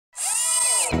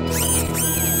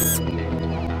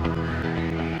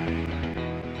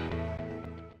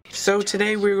So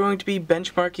today we're going to be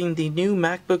benchmarking the new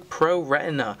MacBook Pro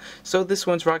Retina. So this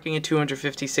one's rocking a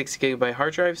 256GB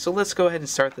hard drive, so let's go ahead and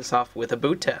start this off with a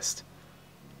boot test.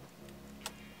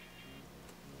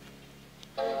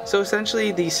 So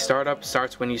essentially the startup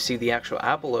starts when you see the actual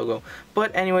Apple logo,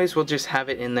 but anyways we'll just have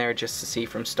it in there just to see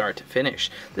from start to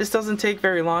finish. This doesn't take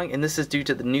very long, and this is due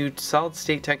to the new solid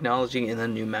state technology in the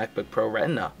new MacBook Pro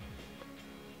Retina.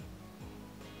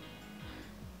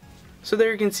 So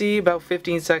there you can see about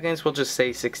 15 seconds, we'll just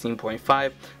say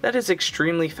 16.5. That is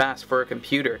extremely fast for a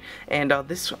computer. And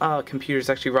this computer is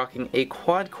actually rocking a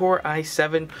quad-core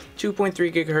i7,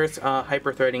 2.3 GHz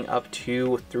hyper-threading up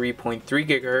to 3.3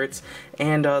 GHz.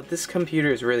 And this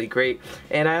computer is really great.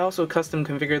 And I also custom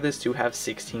configured this to have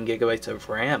 16 GB of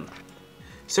RAM.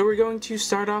 So we're going to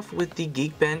start off with the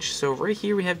Geekbench. So right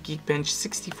here we have Geekbench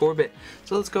 64-bit.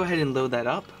 So let's go ahead and load that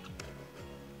up.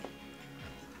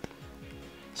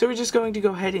 So we're just going to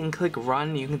go ahead and click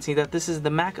run. You can see that this is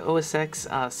the Mac OS X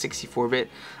 64-bit,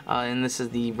 and this is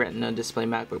the Retina display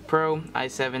MacBook Pro,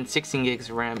 i7, 16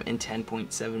 gigs of RAM, and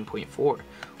 10.7.4.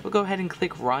 We'll go ahead and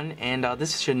click run, and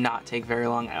this should not take very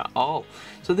long at all.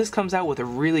 So this comes out with a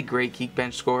really great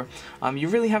Geekbench score. You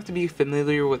really have to be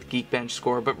familiar with Geekbench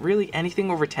score, but really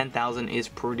anything over 10,000 is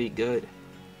pretty good.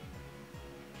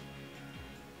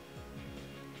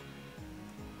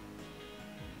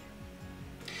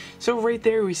 So right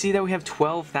there we see that we have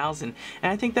 12,000,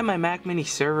 and I think that my Mac Mini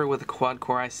server with a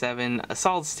quad-core i7, a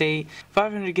solid state,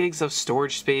 500 gigs of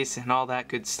storage space, and all that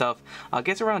good stuff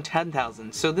gets around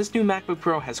 10,000. So this new MacBook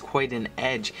Pro has quite an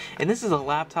edge, and this is a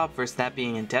laptop versus that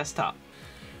being a desktop.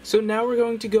 So now we're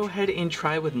going to go ahead and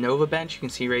try with NovaBench. You can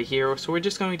see right here. So we're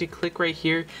just going to click right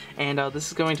here, and this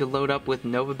is going to load up with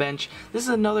NovaBench. This is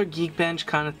another Geekbench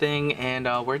kind of thing, and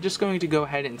we're just going to go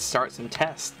ahead and start some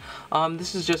tests.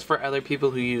 This is just for other people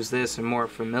who use this and more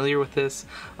familiar with this.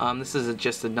 This is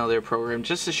just another program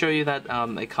just to show you that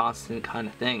a constant kind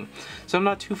of thing. So I'm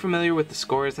not too familiar with the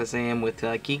scores as I am with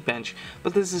Geekbench,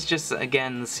 but this is just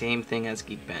again the same thing as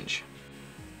Geekbench.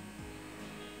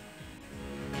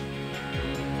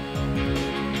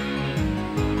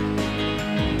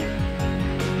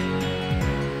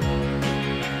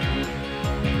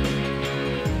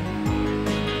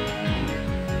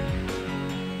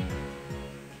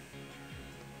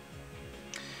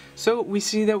 So we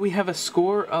see that we have a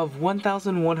score of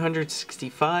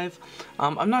 1,165.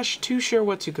 I'm not too sure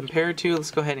what to compare it to. Let's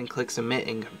go ahead and click submit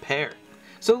and compare.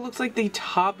 So it looks like the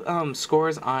top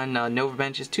scores on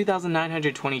NovaBench is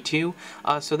 2,922.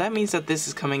 So that means that this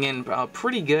is coming in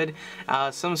pretty good.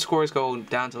 Some scores go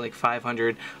down to like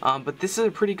 500, but this is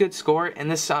a pretty good score, and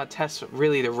this tests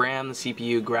really the RAM, the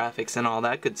CPU, graphics, and all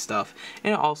that good stuff.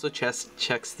 And it also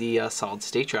checks the solid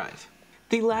state drive.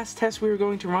 The last test we are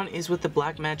going to run is with the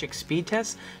blackmagic speed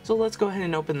test. So let's go ahead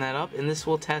and open that up, and this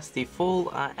will test the full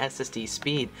SSD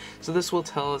speed. So this will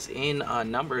tell us in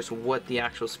numbers what the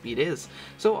actual speed is.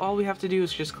 So all we have to do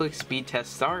is just click speed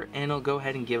test start, and it'll go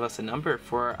ahead and give us a number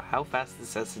for how fast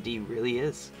this SSD really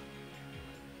is.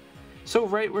 So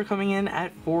right, we're coming in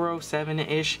at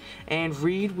 407-ish, and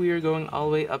read we are going all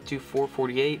the way up to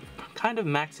 448, kind of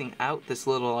maxing out this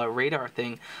little radar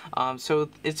thing. So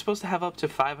it's supposed to have up to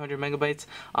 500 megabytes.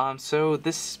 So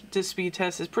this speed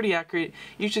test is pretty accurate.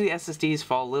 Usually SSDs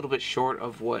fall a little bit short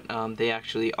of what they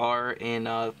actually are in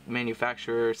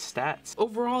manufacturer stats.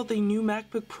 Overall, the new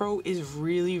MacBook Pro is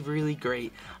really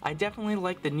great. I definitely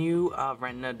like the new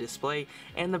Retina display,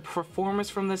 and the performance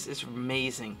from this is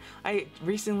amazing. I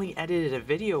recently edited a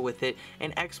video with it,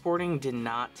 and exporting did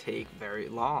not take very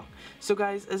long. So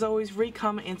guys, as always, rate,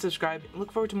 comment, and subscribe.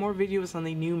 Look forward to more videos on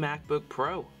the new MacBook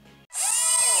Pro.